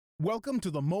Welcome to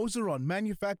the Moser on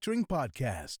Manufacturing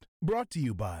podcast, brought to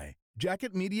you by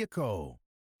Jacket Media Co.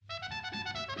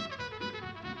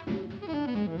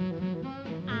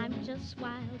 I'm just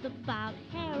wild about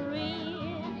Harry,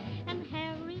 and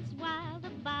Harry's wild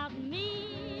about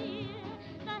me.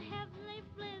 The heavenly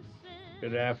blizzard.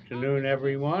 Good afternoon,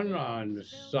 everyone, on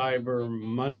Cyber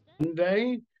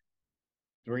Monday,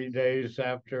 3 days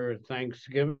after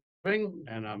Thanksgiving,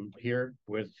 and I'm here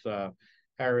with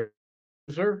Harry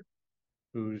Moser,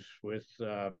 who's with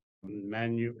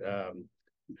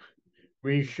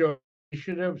Reshoring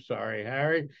Initiative. Sorry,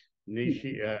 Harry,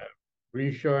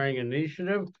 Reshoring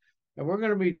Initiative, and we're going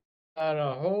to be on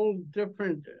a whole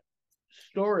different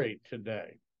story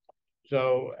today.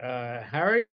 So,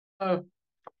 Harry.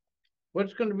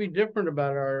 What's going to be different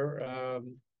about our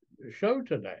show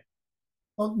today?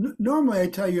 Well, normally I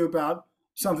tell you about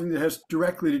something that has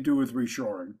directly to do with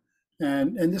reshoring.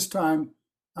 And this time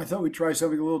I thought we'd try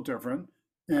something a little different.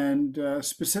 And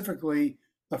specifically,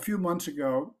 a few months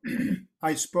ago,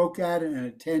 I spoke at and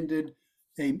attended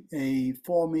a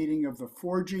fall meeting of the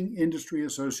Forging Industry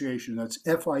Association. That's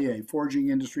FIA, Forging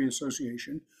Industry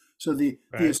Association. So the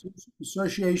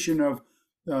association of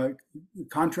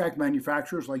contract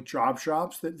manufacturers like job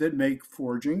shops that make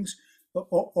forgings.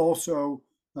 Also,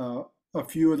 a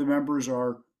few of the members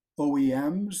are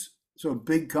OEMs, so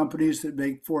big companies that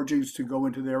make forgings to go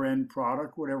into their end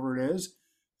product, whatever it is.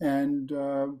 And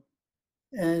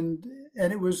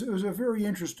it was a very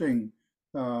interesting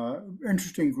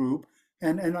group.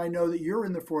 And I know that you're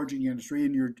in the forging industry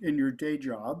in your day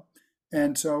job,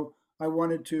 and so I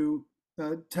wanted to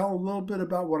tell a little bit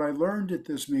about what I learned at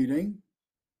this meeting,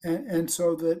 and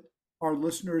so that our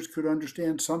listeners could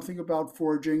understand something about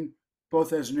forging,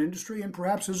 both as an industry and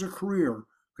perhaps as a career,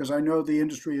 because I know the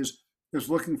industry is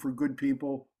looking for good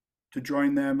people to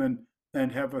join them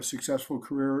and have a successful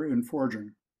career in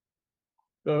forging.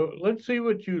 So let's see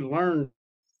what you learned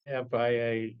at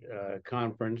FIA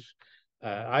conference.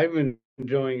 I've been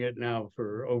doing it now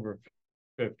for over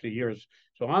 50 years,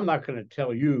 so I'm not going to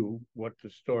tell you what the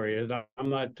story is.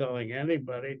 I'm not telling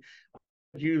anybody.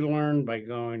 You learn by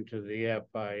going to the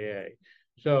FIA.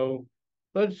 So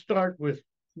let's start with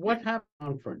what happened at the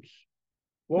conference.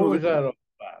 What was that all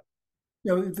about?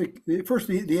 First,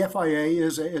 the FIA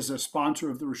is a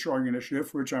sponsor of the Reshoring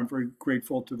Initiative, which I'm very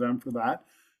grateful to them for that,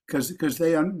 because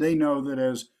they know that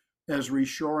as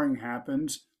reshoring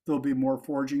happens, there'll be more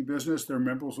forging business. Their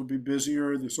members will be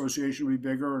busier, the association will be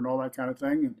bigger, and all that kind of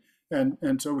thing.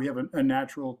 And so we have a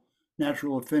natural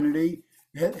affinity.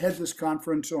 Had this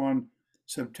conference on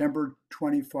September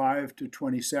 25 to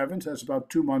 27. So that's about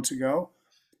 2 months ago.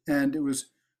 And it was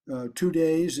 2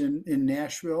 days in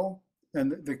Nashville.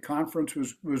 And the conference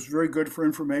was very good for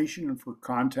information and for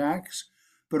contacts.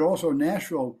 But also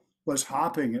Nashville was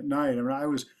hopping at night. I mean,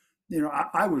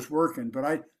 I was working,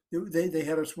 but they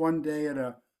had us one day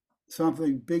at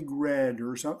something Big Red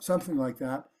or something like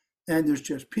that. And there's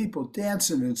just people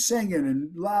dancing and singing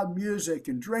and loud music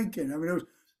and drinking. I mean,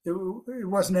 it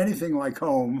wasn't anything like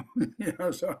home,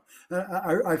 So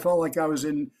I felt like I was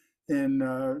in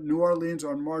New Orleans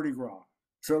on Mardi Gras.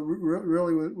 So it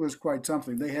really was quite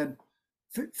something. They had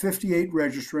 58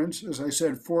 registrants, as I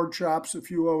said, Ford shops, a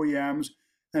few OEMs,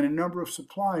 and a number of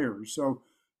suppliers. So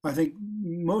I think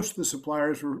most of the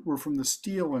suppliers were from the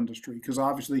steel industry, because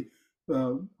obviously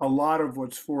a lot of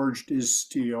what's forged is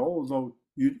steel, although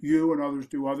you and others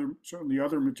do certainly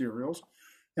other materials.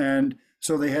 And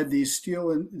so they had these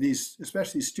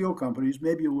especially steel companies,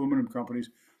 maybe aluminum companies,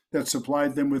 that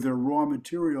supplied them with their raw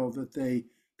material that they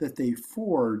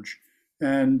forge.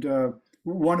 And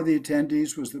one of the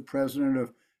attendees was the president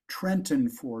of Trenton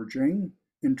Forging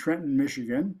in Trenton,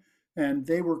 Michigan, and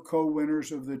they were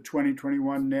co-winners of the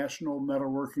 2021 National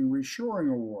Metalworking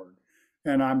Reshoring Award.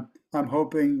 And I'm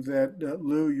hoping that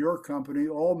Lou, your company,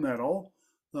 All Metal,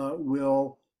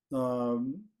 will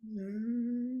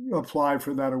apply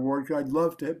for that award. I'd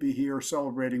love to be here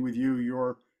celebrating with you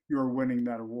your winning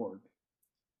that award.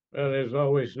 Well, there's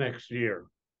always next year.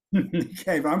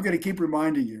 Okay, but I'm going to keep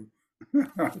reminding you.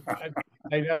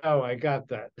 I know, I got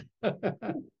that.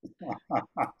 The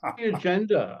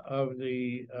agenda of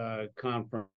the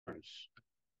conference.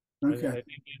 Okay. I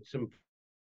think it's important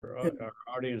for our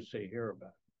audience to hear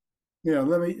about. Yeah,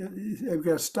 I've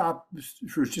got to stop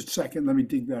for just a second. Let me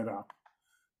dig that up.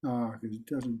 Because it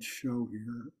doesn't show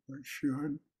here. It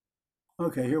should.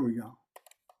 Okay, here we go.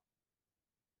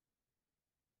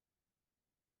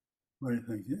 What do you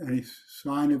think? Any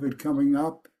sign of it coming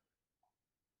up?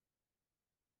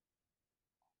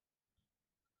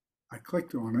 I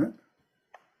clicked on it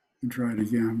and tried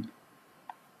again.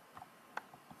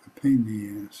 A pain in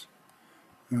the ass.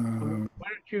 Why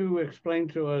don't you explain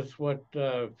to us what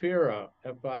FIERA,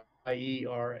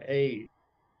 FIERA,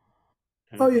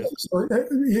 Oh, and yeah. So,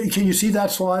 can you see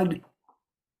that slide?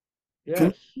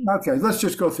 Can, yes, okay, let's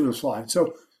just go through the slide.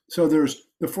 So there's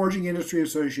the Forging Industry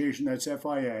Association, that's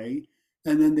FIA,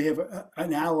 and then they have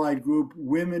an allied group,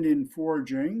 Women in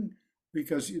Forging,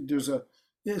 because there's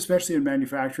especially in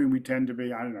manufacturing, we tend to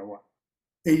be, I don't know what,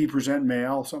 80%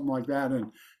 male, something like that,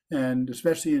 and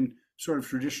especially in sort of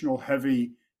traditional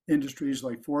heavy industries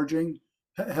like forging,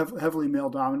 heavily male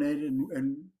dominated,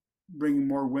 and bringing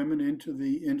more women into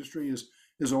the industry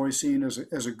is always seen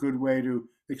as a good way to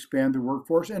expand the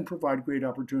workforce and provide great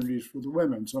opportunities for the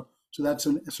women. So that's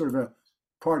sort of a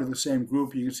part of the same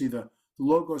group. You can see the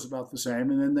logo is about the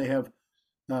same, and then they have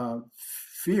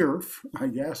FIRF, I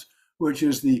guess, which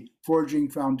is the Forging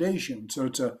Foundation. So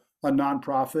it's a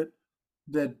nonprofit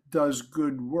that does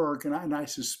good work, and I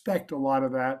suspect a lot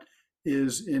of that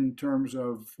is in terms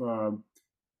of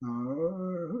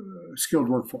skilled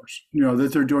workforce. You know,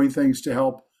 that they're doing things to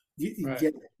help right.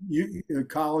 get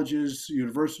colleges,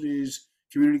 universities,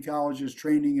 community colleges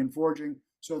training in forging,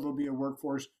 so there'll be a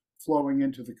workforce flowing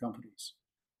into the companies.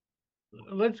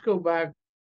 Let's go back.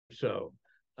 So,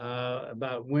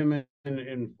 about women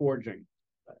in forging.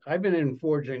 I've been in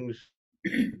forgings,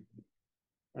 I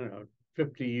don't know,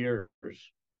 50 years,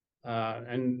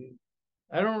 and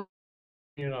I don't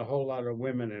a whole lot of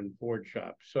women in forge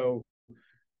shops. So,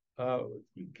 uh,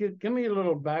 give me a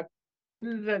little back.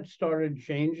 When did that started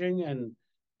changing, and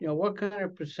what kind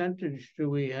of percentage do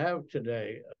we have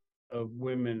today of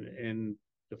women in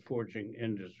the forging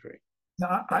industry?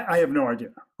 Now, I have no idea,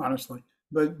 honestly,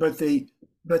 but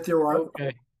there are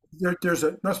Okay, there's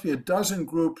must be a dozen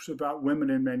groups about women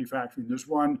in manufacturing. There's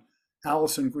one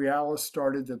Alison Grialis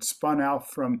started that spun out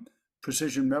from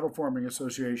Precision Metal Forming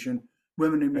Association,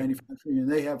 Women in Manufacturing,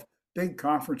 and they have big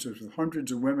conferences with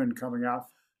hundreds of women coming out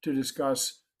to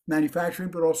discuss manufacturing,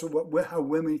 but also how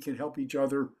women can help each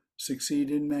other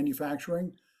succeed in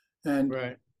manufacturing. And,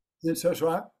 right,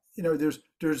 so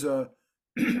there's a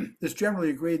it's generally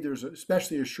agreed there's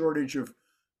especially a shortage of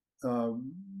uh,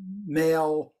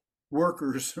 male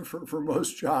workers for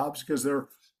most jobs because they're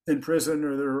in prison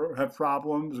or they have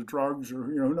problems or drugs or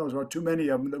who knows about too many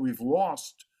of them that we've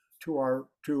lost to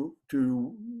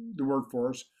the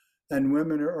workforce, and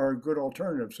women are a good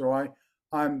alternative. So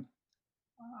I'm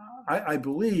I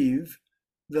believe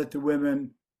that the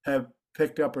women have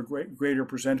picked up a greater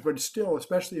percentage, but still,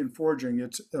 especially in forging,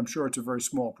 I'm sure it's a very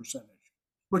small percentage,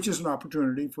 which is an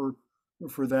opportunity for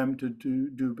them to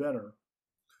do better.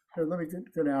 Here, let me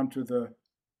go down to the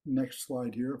next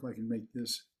slide here, if I can make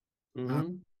this.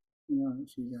 mm-hmm. Yeah,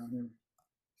 let's see down here.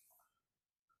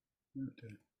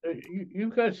 Okay.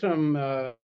 You've got some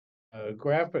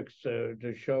graphics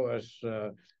to show us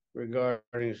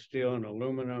regarding steel and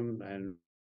aluminum and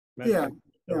Yeah, metric.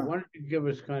 So yeah. why don't you give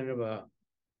us kind of a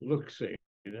look-see?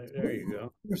 There you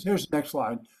go. Here's the next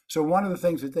slide. So one of the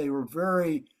things that they were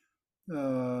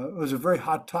was a very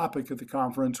hot topic at the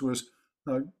conference was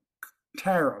uh,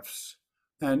 tariffs,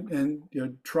 and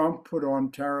Trump put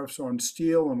on tariffs on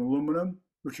steel and aluminum,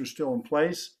 which are still in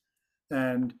place,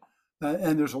 and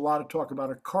there's a lot of talk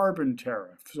about a carbon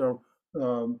tariff. So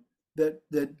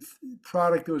that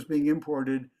product that was being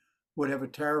imported would have a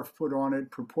tariff put on it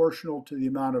proportional to the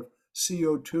amount of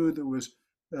CO2 that was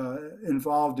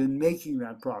involved in making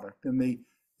that product, and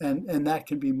that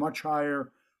can be much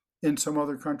higher in some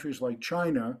other countries like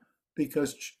China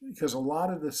because a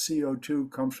lot of the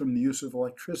CO2 comes from the use of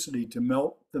electricity to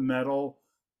melt the metal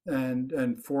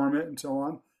and form it and so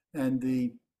on. And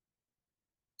the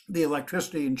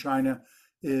electricity in China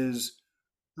is,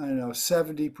 I don't know,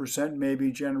 70%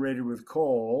 maybe generated with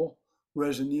coal,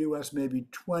 whereas in the US maybe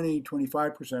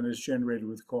 25% is generated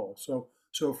with coal.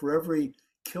 So for every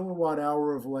kilowatt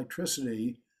hour of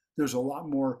electricity, there's a lot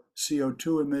more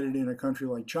CO2 emitted in a country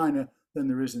like China than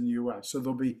there is in the US. So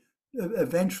there'll be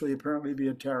eventually apparently be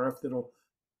a tariff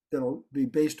that'll be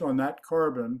based on that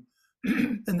carbon,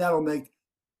 and that'll make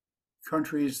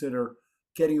countries that are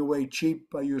getting away cheap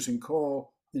by using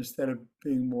coal instead of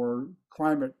being more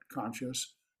climate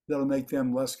conscious, that'll make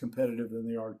them less competitive than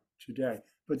they are today.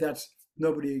 But that's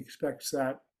nobody expects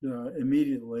that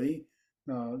immediately.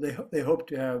 They hope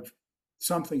to have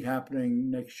something happening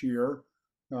next year,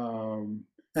 and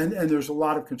there's a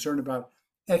lot of concern about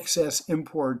excess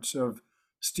imports of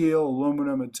steel,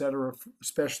 aluminum, et cetera,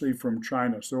 especially from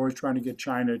China. So they're always trying to get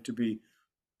China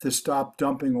to stop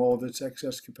dumping all of its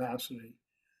excess capacity.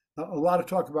 A lot of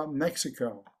talk about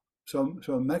Mexico. So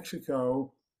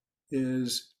Mexico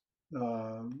is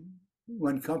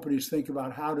when companies think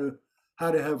about how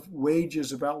to have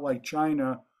wages about like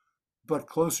China, but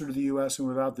closer to the U.S. and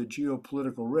without the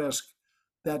geopolitical risk,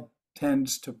 that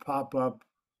tends to pop up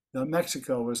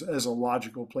Mexico as a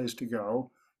logical place to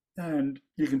go. And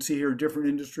you can see here different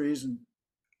industries and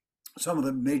some of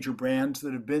the major brands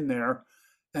that have been there,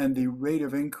 and the rate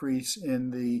of increase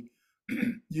in the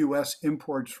U.S.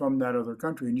 imports from that other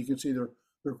country. And you can see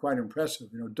they're quite impressive.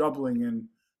 Doubling in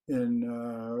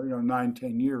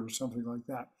 9-10 years, something like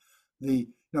that.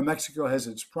 Mexico has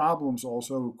its problems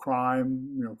also,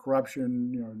 crime,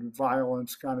 corruption,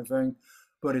 violence kind of thing,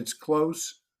 but it's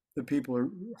close. The people are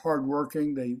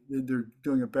hardworking. They're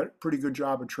doing a pretty good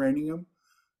job of training them,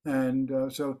 and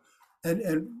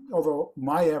although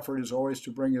my effort is always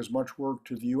to bring as much work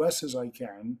to the U.S. as I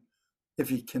can, if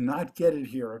you cannot get it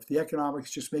here, if the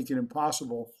economics just make it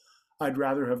impossible, I'd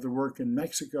rather have the work in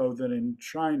Mexico than in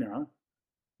China,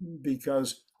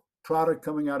 because product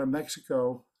coming out of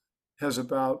Mexico has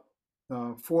about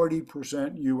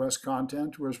 40% U.S.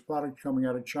 content, whereas product coming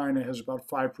out of China has about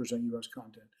 5% U.S.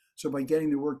 content. So by getting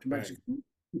the work to Mexico,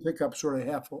 you pick up sort of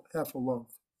half a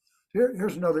loaf.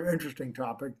 Here's another interesting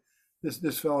topic.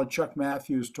 This fellow, Chuck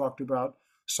Matthews, talked about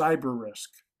cyber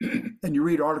risk. And you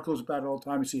read articles about it all the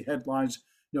time. You see headlines,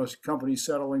 companies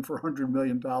settling for $100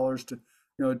 million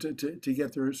to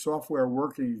get their software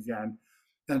working again.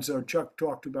 And so Chuck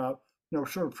talked about,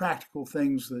 sort of practical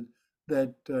things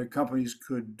that companies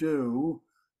could do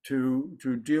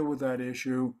to deal with that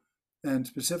issue. And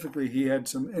specifically, he had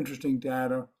some interesting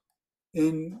data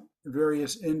in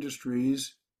various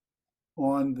industries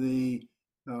on the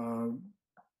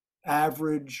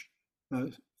average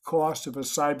cost of a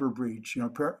cyber breach.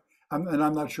 And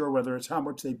I'm not sure whether it's how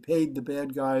much they paid the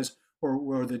bad guys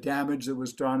or the damage that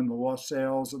was done and the lost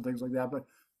sales and things like that,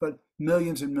 but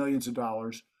millions and millions of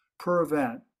dollars per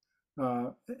event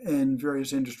in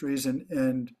various industries,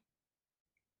 and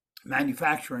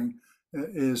manufacturing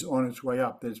is on its way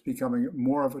up. It's becoming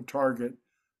more of a target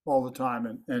all the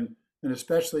time, and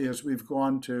especially as we've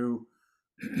gone to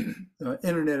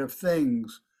Internet of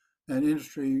Things and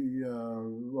Industry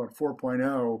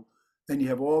 4.0, and you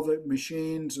have all the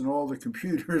machines and all the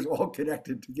computers all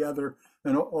connected together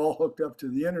and all hooked up to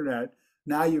the internet.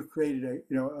 Now you've created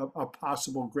a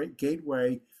possible great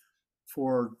gateway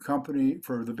for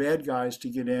the bad guys to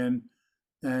get in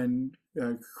and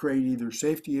create either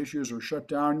safety issues or shut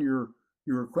down your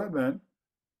equipment,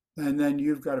 and then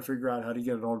you've got to figure out how to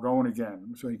get it all going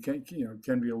again. So it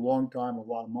can be a long time, a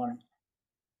lot of money.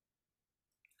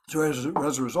 So as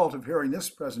a result of hearing this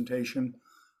presentation,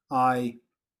 I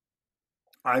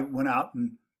went out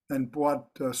and bought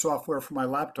software for my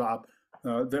laptop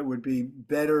that would be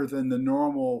better than the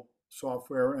normal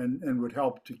software and would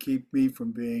help to keep me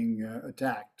from being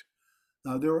attacked.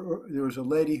 There was a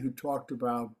lady who talked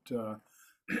about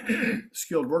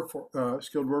skilled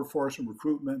workforce and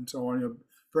recruitment and so on, a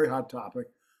very hot topic.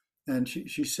 And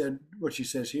she said what she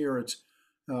says here. It's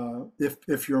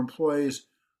if your employees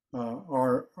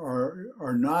are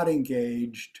not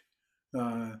engaged,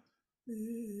 or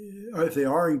if they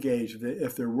are engaged,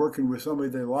 if they're working with somebody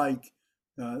they like,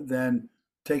 then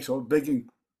it takes a big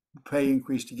pay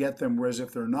increase to get them. Whereas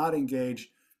if they're not engaged,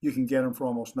 you can get them for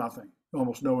almost nothing,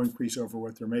 almost no increase over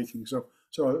what they're making. So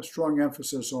a strong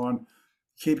emphasis on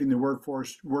keeping the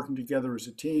workforce working together as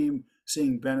a team,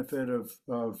 seeing benefit of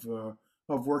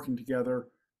working together,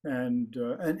 and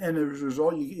as a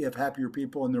result, you have happier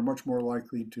people, and they're much more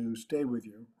likely to stay with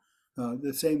you.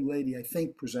 The same lady, I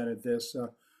think, presented this: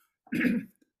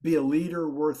 be a leader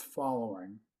worth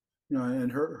following.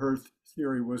 And her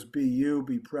theory was be you,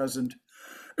 be present.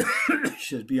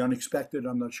 She says be unexpected.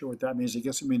 I'm not sure what that means. I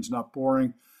guess it means not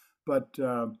boring, but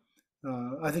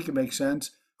I think it makes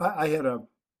sense. I had a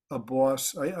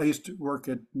boss. I used to work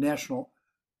at National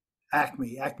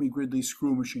Acme Gridley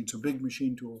screw machines, so big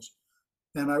machine tools.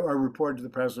 And I reported to the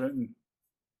president, and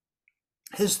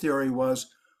his theory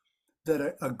was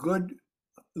that a good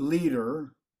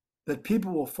leader, that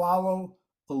people will follow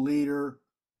a leader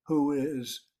who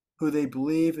they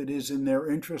believe it is in their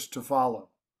interest to follow.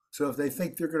 So if they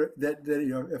think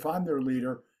if I'm their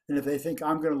leader, and if they think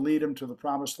I'm going to lead them to the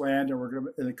promised land, and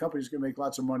the company's going to make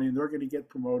lots of money, and they're going to get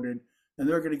promoted, and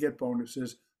they're going to get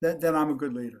bonuses, then I'm a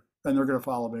good leader, and they're going to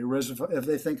follow me. Whereas if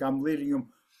they think I'm leading them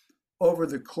over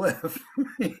the cliff,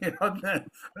 then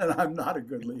I'm not a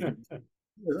good leader.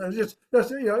 Just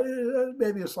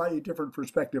maybe a slightly different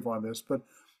perspective on this, but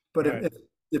right.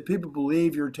 If people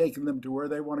believe you're taking them to where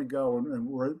they want to go and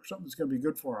where something's going to be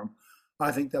good for them,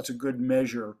 I think that's a good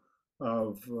measure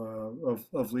of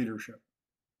leadership.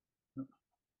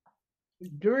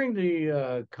 During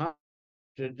the conference,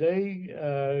 did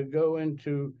they go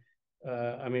into?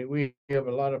 I mean, we have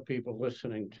a lot of people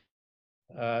listening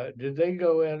did they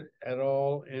go at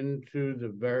all into the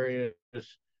various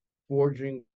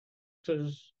forging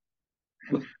processes?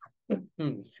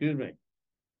 Excuse me.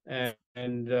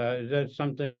 And is that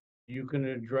something you can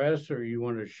address, or you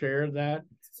want to share that?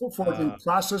 Forging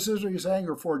processes, are you saying,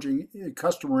 or forging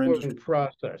customer Forging industry?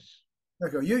 process.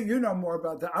 Okay, you know more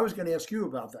about that. I was going to ask you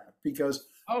about that because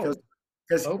Oh,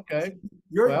 because okay.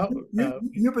 you're Well,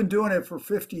 you've been doing it for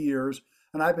 50 years,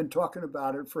 and I've been talking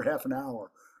about it for half an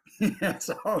hour. Yeah,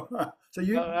 so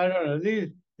you I don't know.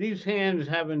 These hands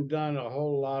haven't done a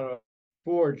whole lot of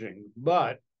forging,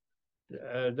 but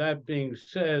that being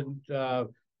said, the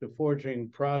forging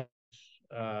process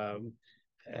um,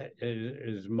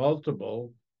 is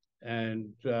multiple,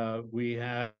 and we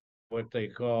have what they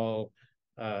call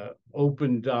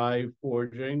open die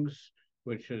forgings,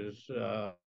 which is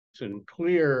and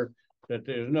clear that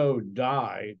there's no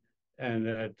die, and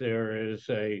that there is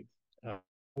a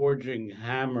forging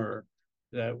hammer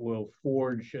that will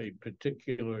forge a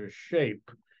particular shape,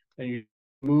 and you're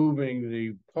moving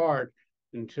the part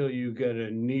until you get a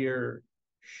near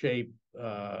shape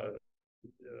that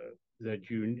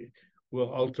you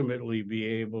will ultimately be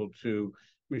able to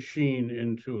machine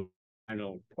into a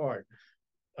final part.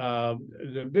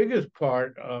 The biggest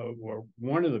part, or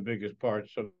one of the biggest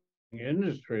parts of the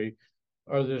industry,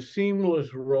 are the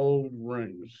seamless rolled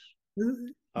rings, uh,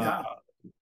 yeah. So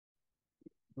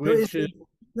which is,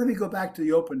 let me go back to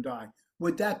the open die.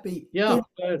 Would that be yeah,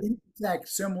 in fact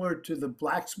similar to the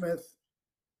blacksmith?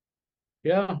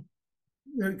 yeah,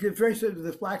 Very similar to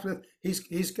this blacksmith.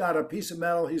 He's got a piece of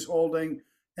metal he's holding,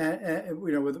 and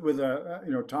with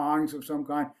a tongs of some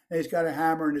kind, and he's got a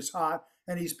hammer and it's hot,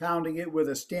 and he's pounding it with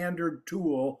a standard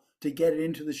tool to get it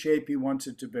into the shape he wants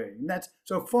it to be. And that's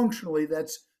so functionally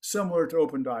that's similar to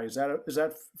open die. Is that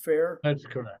fair? that's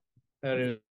correct. That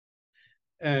is,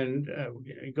 and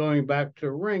going back to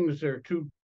rings, there are two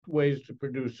ways to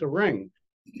produce a ring.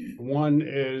 One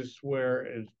is where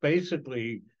it's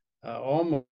basically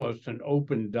almost an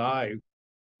open die,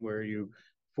 where you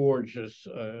forge a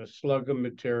slug of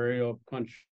material,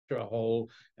 punch a hole,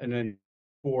 and then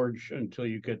forge until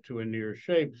you get to a near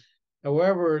shape.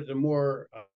 However, the more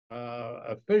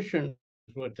efficient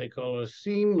is what they call a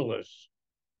seamless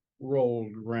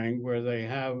rolled ring, where they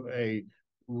have a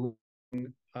roll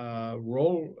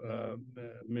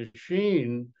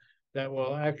machine that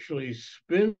will actually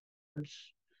spin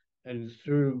and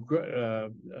through uh,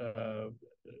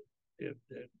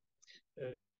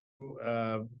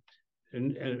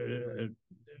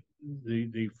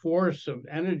 the force of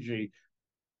energy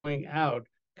going out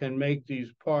can make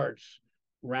these parts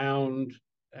round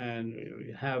and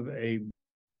have a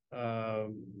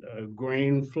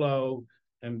grain flow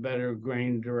and better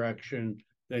grain direction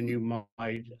than you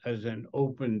might as an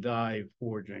open die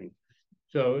forging.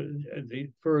 So,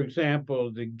 for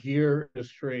example, the gear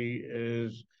industry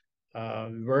is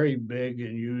very big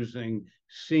in using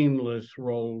seamless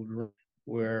rolled,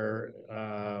 where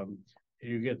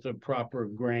you get the proper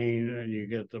grain and you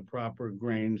get the proper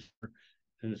grains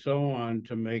and so on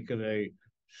to make it a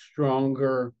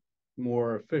stronger,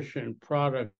 more efficient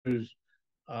product used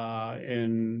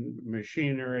in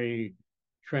machinery,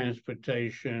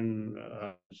 transportation,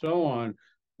 so on,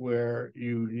 where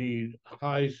you need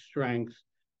high strength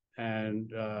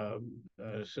and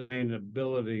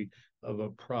sustainability of a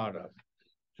product.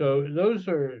 So those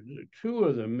are two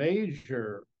of the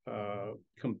major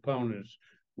components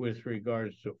with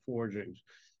regards to forgings.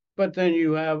 But then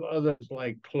you have others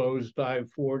like closed die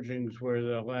forgings, where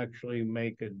they'll actually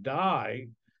make a die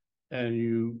and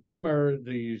you hammer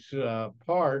these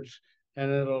parts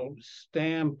and it'll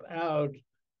stamp out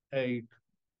a,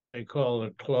 they call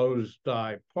it closed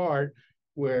die part,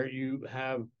 where you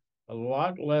have a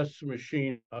lot less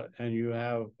machine and you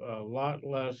have a lot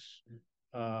less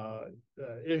uh,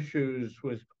 issues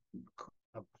with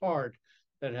a part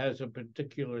that has a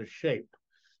particular shape.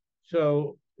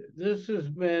 So this has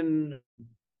been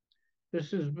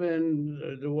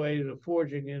the way the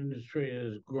forging industry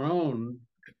has grown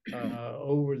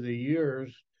over the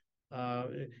years.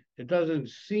 It doesn't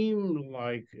seem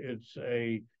like it's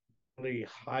a really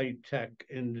high tech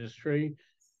industry,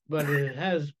 but it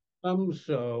has come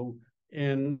so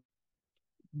in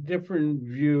different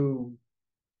view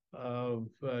of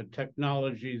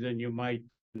technology than you might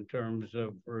in terms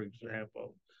of, for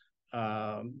example,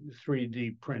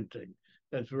 3D printing.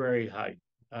 That's very high.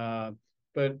 Uh,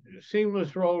 but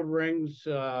seamless rolled rings,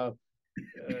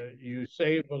 you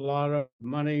save a lot of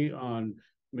money on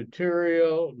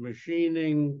material,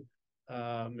 machining,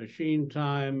 machine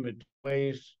time,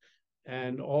 waste,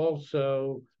 and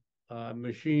also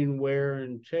machine wear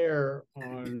and tear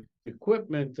on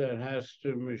equipment that has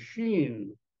to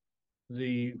machine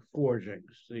the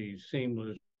forgings, the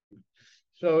seamless.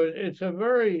 So it's a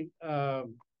very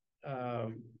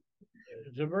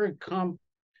it's a very complex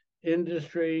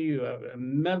industry.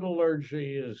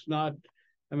 Metallurgy is not.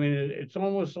 I mean, it's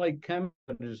almost like chemistry.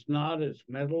 It's not. It's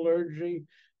metallurgy,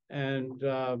 and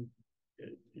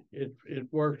it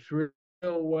works real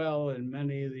well in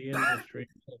many of the industries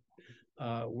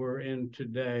we're in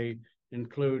today,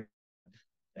 include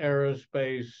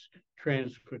aerospace,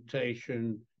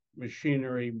 transportation,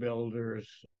 machinery builders,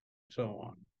 so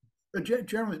on. But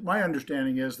generally, my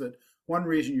understanding is that one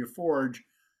reason you forge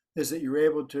is that you're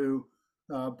able to,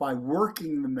 by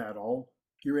working the metal,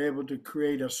 you're able to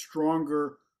create a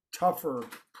stronger, tougher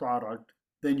product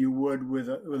than you would with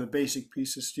a basic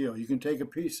piece of steel. You can take a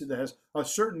piece that has a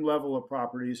certain level of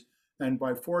properties, and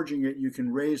by forging it, you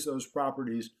can raise those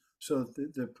properties so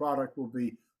that the product will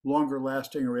be longer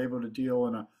lasting or able to deal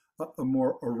in a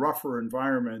rougher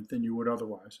environment than you would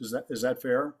otherwise. Is that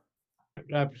fair?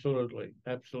 Absolutely,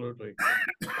 absolutely.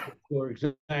 For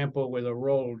example, with a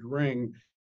rolled ring,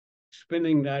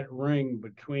 spinning that ring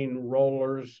between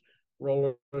rollers,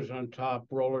 rollers on top,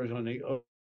 rollers on the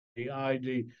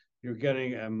ID, you're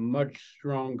getting a much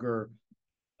stronger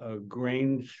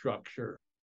grain structure,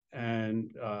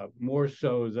 and more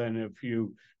so than if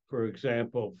you, for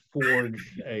example,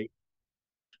 forged a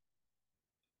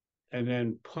and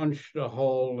then punched a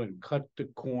hole and cut the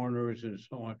corners and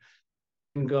so on,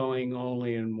 going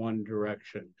only in one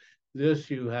direction. This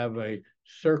you have a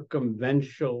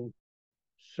circumventional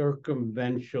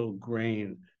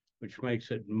grain, which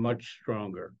makes it much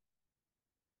stronger.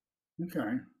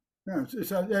 Okay.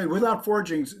 Yeah, without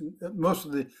forgings, most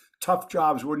of the tough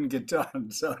jobs wouldn't get done.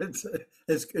 So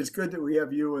it's good that we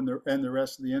have you and the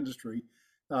rest of the industry.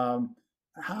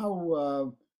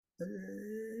 How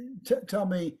tell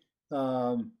me?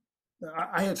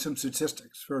 I had some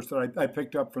statistics first that I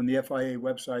picked up from the FIA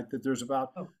website that there's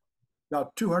about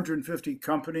 250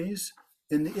 companies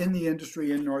in the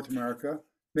industry in North America,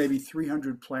 maybe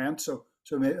 300 plants. So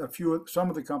some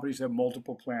of the companies have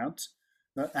multiple plants.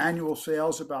 Annual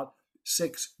sales about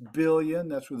 6 billion.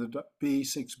 That's with a B,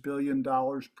 $6 billion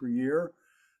per year.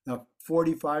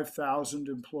 45,000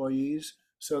 employees.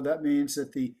 So that means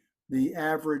that the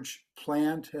average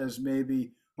plant has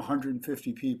maybe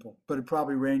 150 people, but it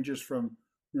probably ranges from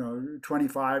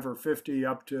 25 or 50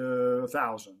 up to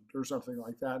 1,000 or something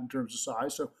like that in terms of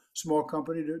size. So small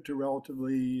company to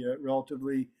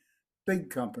relatively big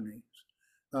companies.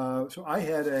 So I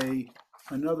had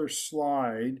another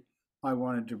slide I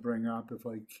wanted to bring up if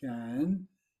I can.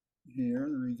 Here,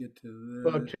 let me get to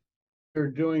Well, this. you're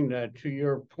doing that, to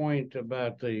your point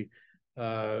about the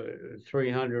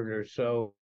 300 or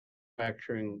so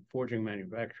forging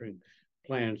manufacturing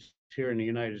plants here in the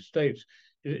United States.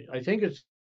 I think it's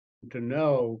to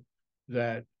know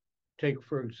that, take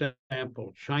for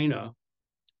example, China,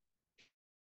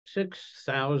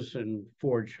 6,000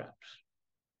 forge shops.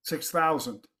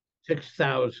 6,000.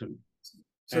 6,000.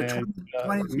 So And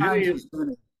 20 times as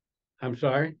many. I'm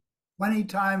sorry? 20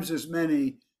 times as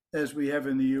many as we have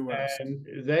in the US. And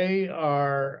they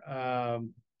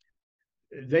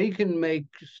can make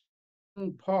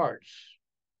certain parts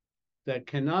that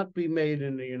cannot be made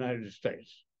in the United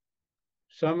States.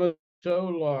 Some are so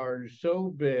large, so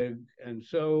big, and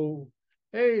so,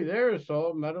 hey, there's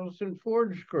Salt Metals and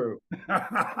Forge Crew.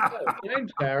 Oh,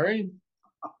 thanks, Harry.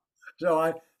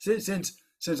 So since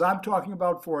I'm talking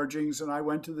about forgings and I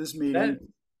went to this meeting,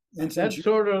 and that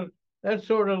sort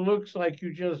of looks like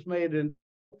you just made an,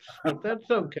 but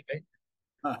that's okay.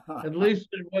 At least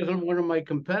it wasn't one of my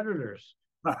competitors.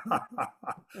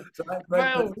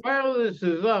 While this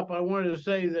is up, I want to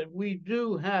say that we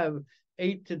do have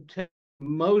 8 to 10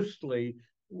 mostly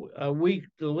week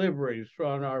deliveries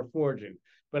on our forging,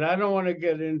 but I don't want to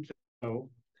get into.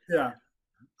 Yeah,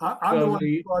 I'm the one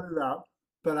who brought it up,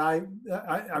 but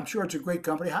I'm sure it's a great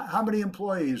company. How many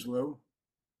employees, Lou?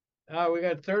 We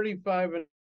got 35.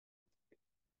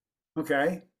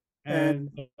 Okay. And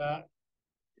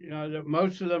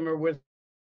most of them are with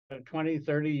 20,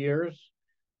 30 years.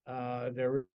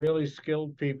 They're really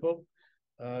skilled people.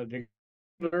 And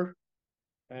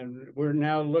we're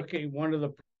now looking, one of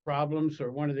the problems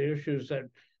or one of the issues that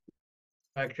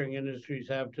manufacturing industries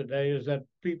have today is that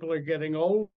people are getting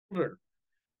older,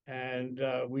 and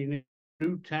we need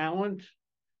new talent.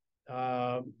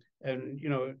 And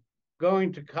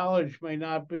going to college may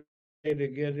not be to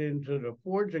get into the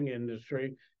forging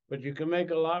industry, but you can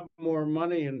make a lot more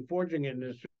money in forging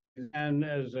industry than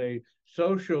as a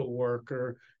social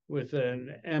worker with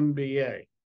an MBA.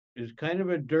 is kind of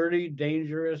a dirty,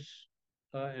 dangerous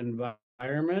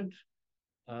environment,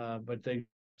 but they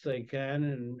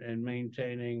can in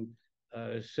maintaining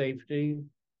safety,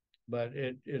 but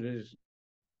it is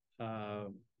uh,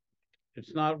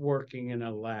 it's not working in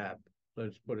a lab.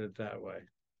 Let's put it that way.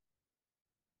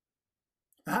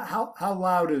 How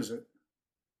loud is it?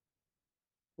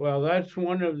 Well, that's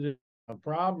one of the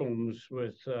problems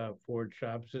with Ford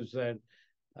shops is that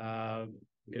uh,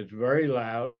 it's very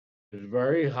loud, it's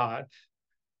very hot,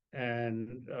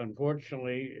 and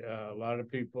unfortunately, a lot of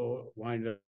people wind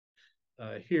up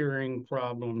hearing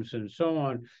problems and so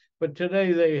on. But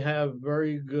today they have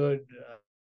very good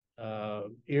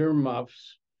ear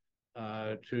muffs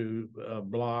to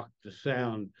block the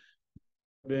sound.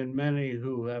 Been many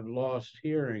who have lost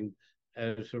hearing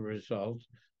as a result,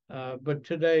 but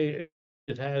today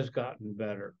it has gotten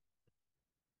better.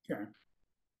 Yeah,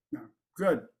 no,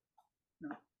 good.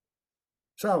 No.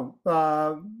 So,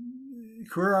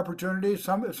 career opportunities.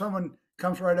 If someone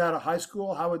comes right out of high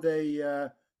school, how would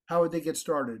they get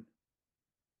started?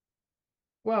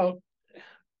 Well,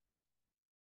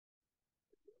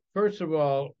 first of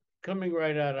all, coming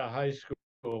right out of high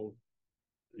school,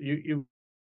 you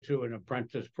to an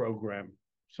apprentice program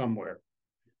somewhere.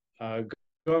 Uh,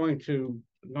 going to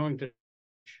going to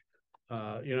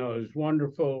is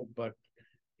wonderful, but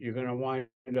you're going to wind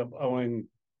up owing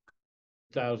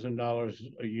 $1,000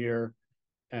 a year,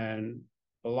 and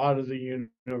a lot of the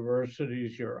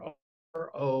universities, your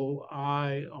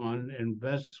ROI on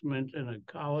investment in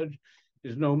a college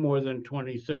is no more than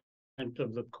 20%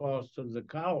 of the cost of the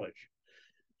college.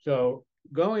 So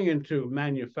going into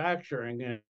manufacturing,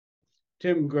 and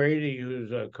Tim Grady,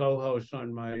 who's a co-host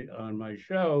on my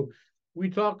show, we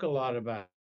talk a lot about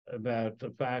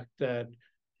the fact that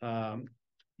um,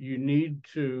 you need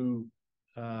to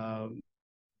um,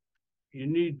 you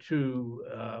need to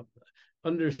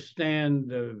understand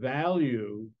the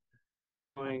value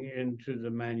going into the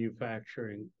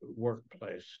manufacturing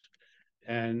workplace.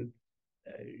 And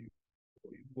uh,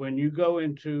 when you go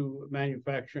into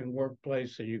manufacturing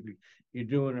workplace and you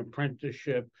do an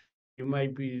apprenticeship, you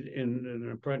might be in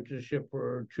an apprenticeship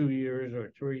for 2 years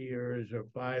or 3 years or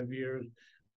 5 years.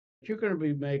 You're going to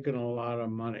be making a lot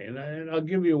of money, and I'll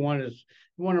give you one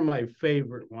of my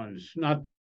favorite ones. Not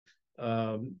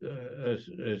a,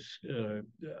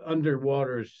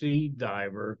 underwater sea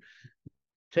diver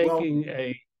Well, taking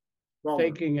a welder.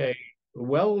 taking a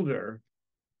welder,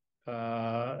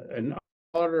 an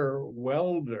underwater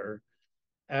welder,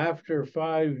 after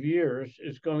 5 years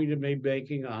is going to be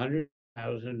making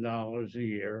 $100,000 a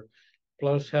year,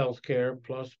 plus health care,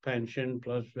 plus pension,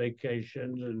 plus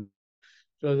vacations, and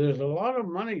so there's a lot of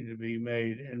money to be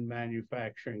made in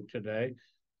manufacturing today.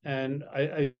 And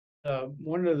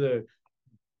one of the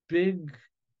big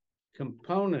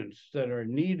components that are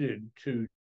needed to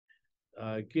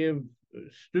give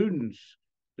students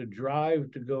the drive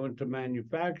to go into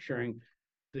manufacturing,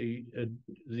 the uh,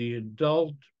 the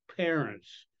adult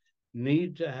parents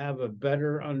need to have a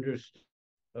better understanding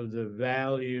of the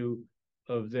value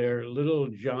of their little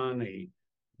Johnny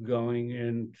going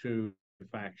into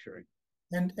manufacturing.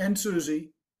 And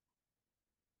Susie,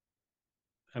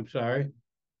 I'm sorry.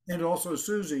 and also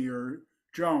Susie or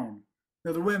Joan.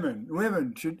 Now the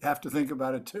women should have to think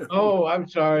about it too. Oh, I'm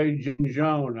sorry,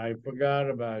 Joan. I forgot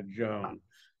about Joan.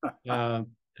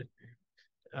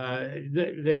 Uh,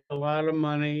 they have a lot of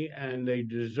money and they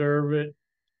deserve it.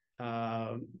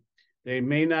 Uh, they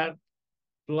may not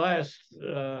last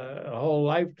a whole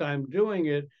lifetime doing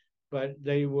it, but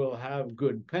they will have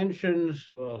good pensions,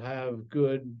 will have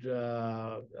good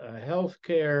health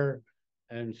care,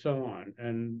 and so on.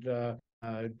 And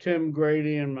Tim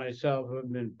Grady and myself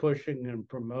have been pushing and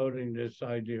promoting this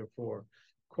idea for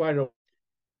quite a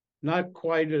not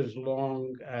quite as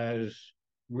long as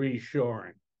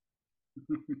reshoring.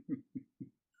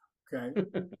 Okay.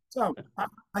 So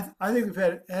I think we've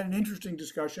had an interesting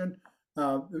discussion.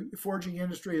 The forging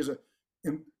industry is an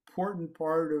important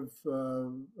part of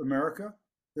America.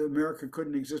 America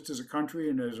couldn't exist as a country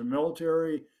and as a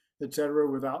military, et cetera,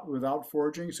 without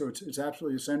forging. So it's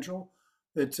absolutely essential.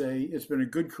 It's been a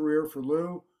good career for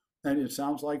Lou, and it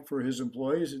sounds like for his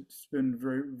employees, it's been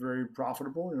very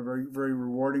profitable and very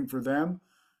rewarding for them.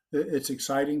 It's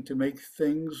exciting to make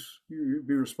things. You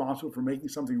be responsible for making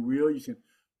something real you can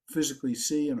physically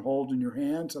see and hold in your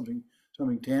hand, something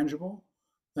tangible,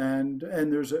 and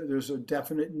there's a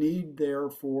definite need there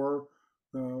for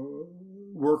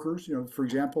workers. You know, for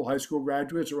example, high school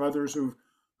graduates or others who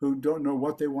don't know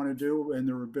what they want to do and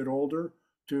they're a bit older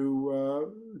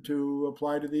to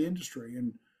apply to the industry,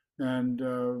 and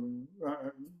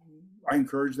I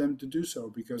encourage them to do so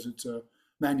because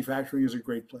manufacturing is a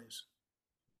great place.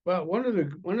 Well, one of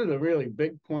the really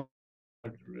big points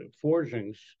of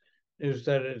forgings is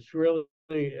that it's really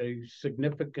a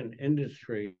significant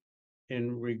industry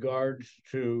in regards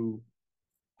to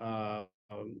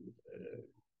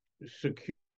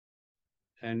security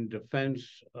and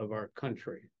defense of our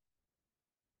country.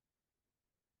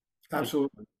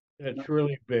 Absolutely. It's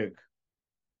really big.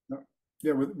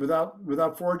 Yeah,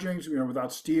 without forgings,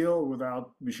 without steel,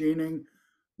 without machining,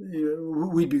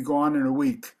 we'd be gone in a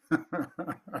week.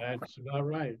 That's about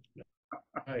right.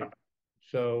 Right.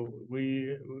 So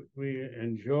we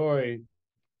enjoy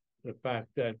the fact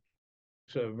that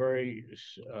it's a very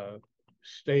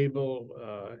stable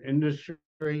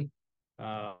industry,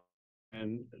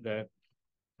 and that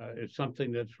it's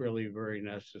something that's really very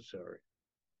necessary.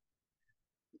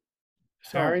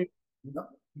 So, Harry, no,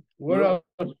 what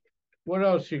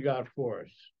else you got for us?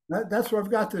 that's what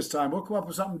I've got this time. We'll come up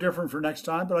with something different for next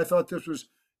time, but I thought this was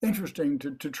interesting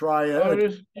to try.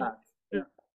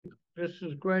 This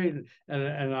is great,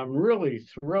 and I'm really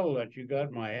thrilled that you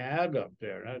got my ad up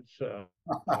there. That's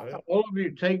all of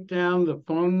you take down the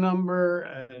phone number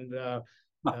and the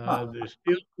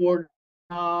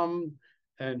steelboard.com,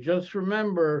 and just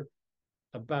remember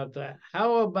about that.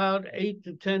 How about 8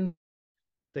 to 10?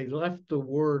 They left the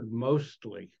word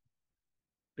mostly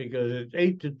because it's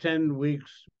 8 to 10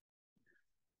 weeks.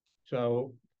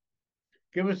 So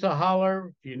give us a holler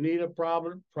if you need a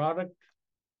product.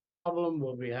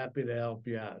 We'll be happy to help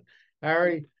you out.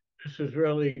 Harry, this is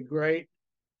really great.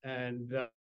 And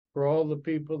for all the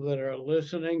people that are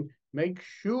listening, make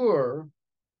sure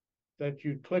that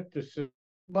you click the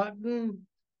button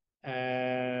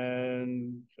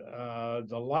and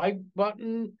the like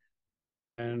button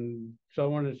and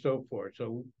so on and so forth.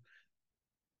 So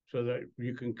that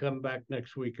you can come back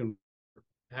next week. And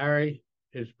Harry,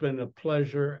 it's been a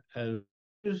pleasure as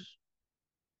always.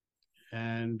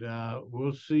 And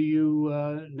we'll see you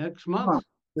next month.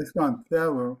 Next month,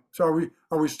 yeah. So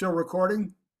are we still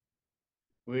recording?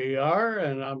 We are,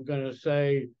 and I'm going to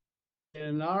say,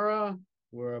 Inara,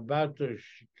 we're about to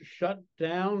shut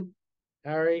down.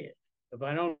 Harry, if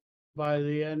I don't by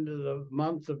the end of the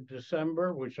month of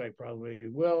December, which I probably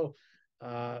will,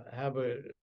 have a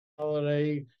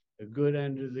holiday, a good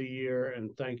end of the year,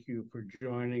 and thank you for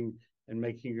joining and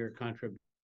making your contribution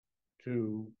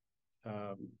to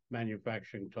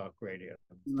Manufacturing Talk Radio.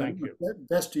 Thank you.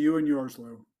 Best to you and yours,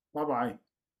 Lou. Bye-bye.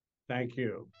 Thank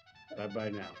you. Bye-bye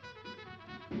now.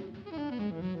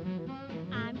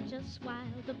 I'm just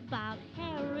wild about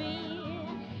Harry,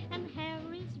 and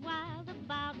Harry's wild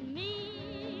about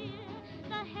me.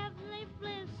 The heavenly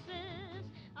blisses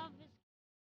of his...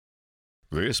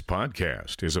 This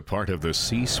podcast is a part of the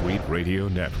C-Suite Radio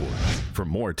Network. For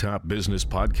more top business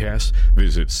podcasts,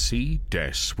 visit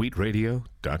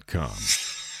c-suiteradio.com.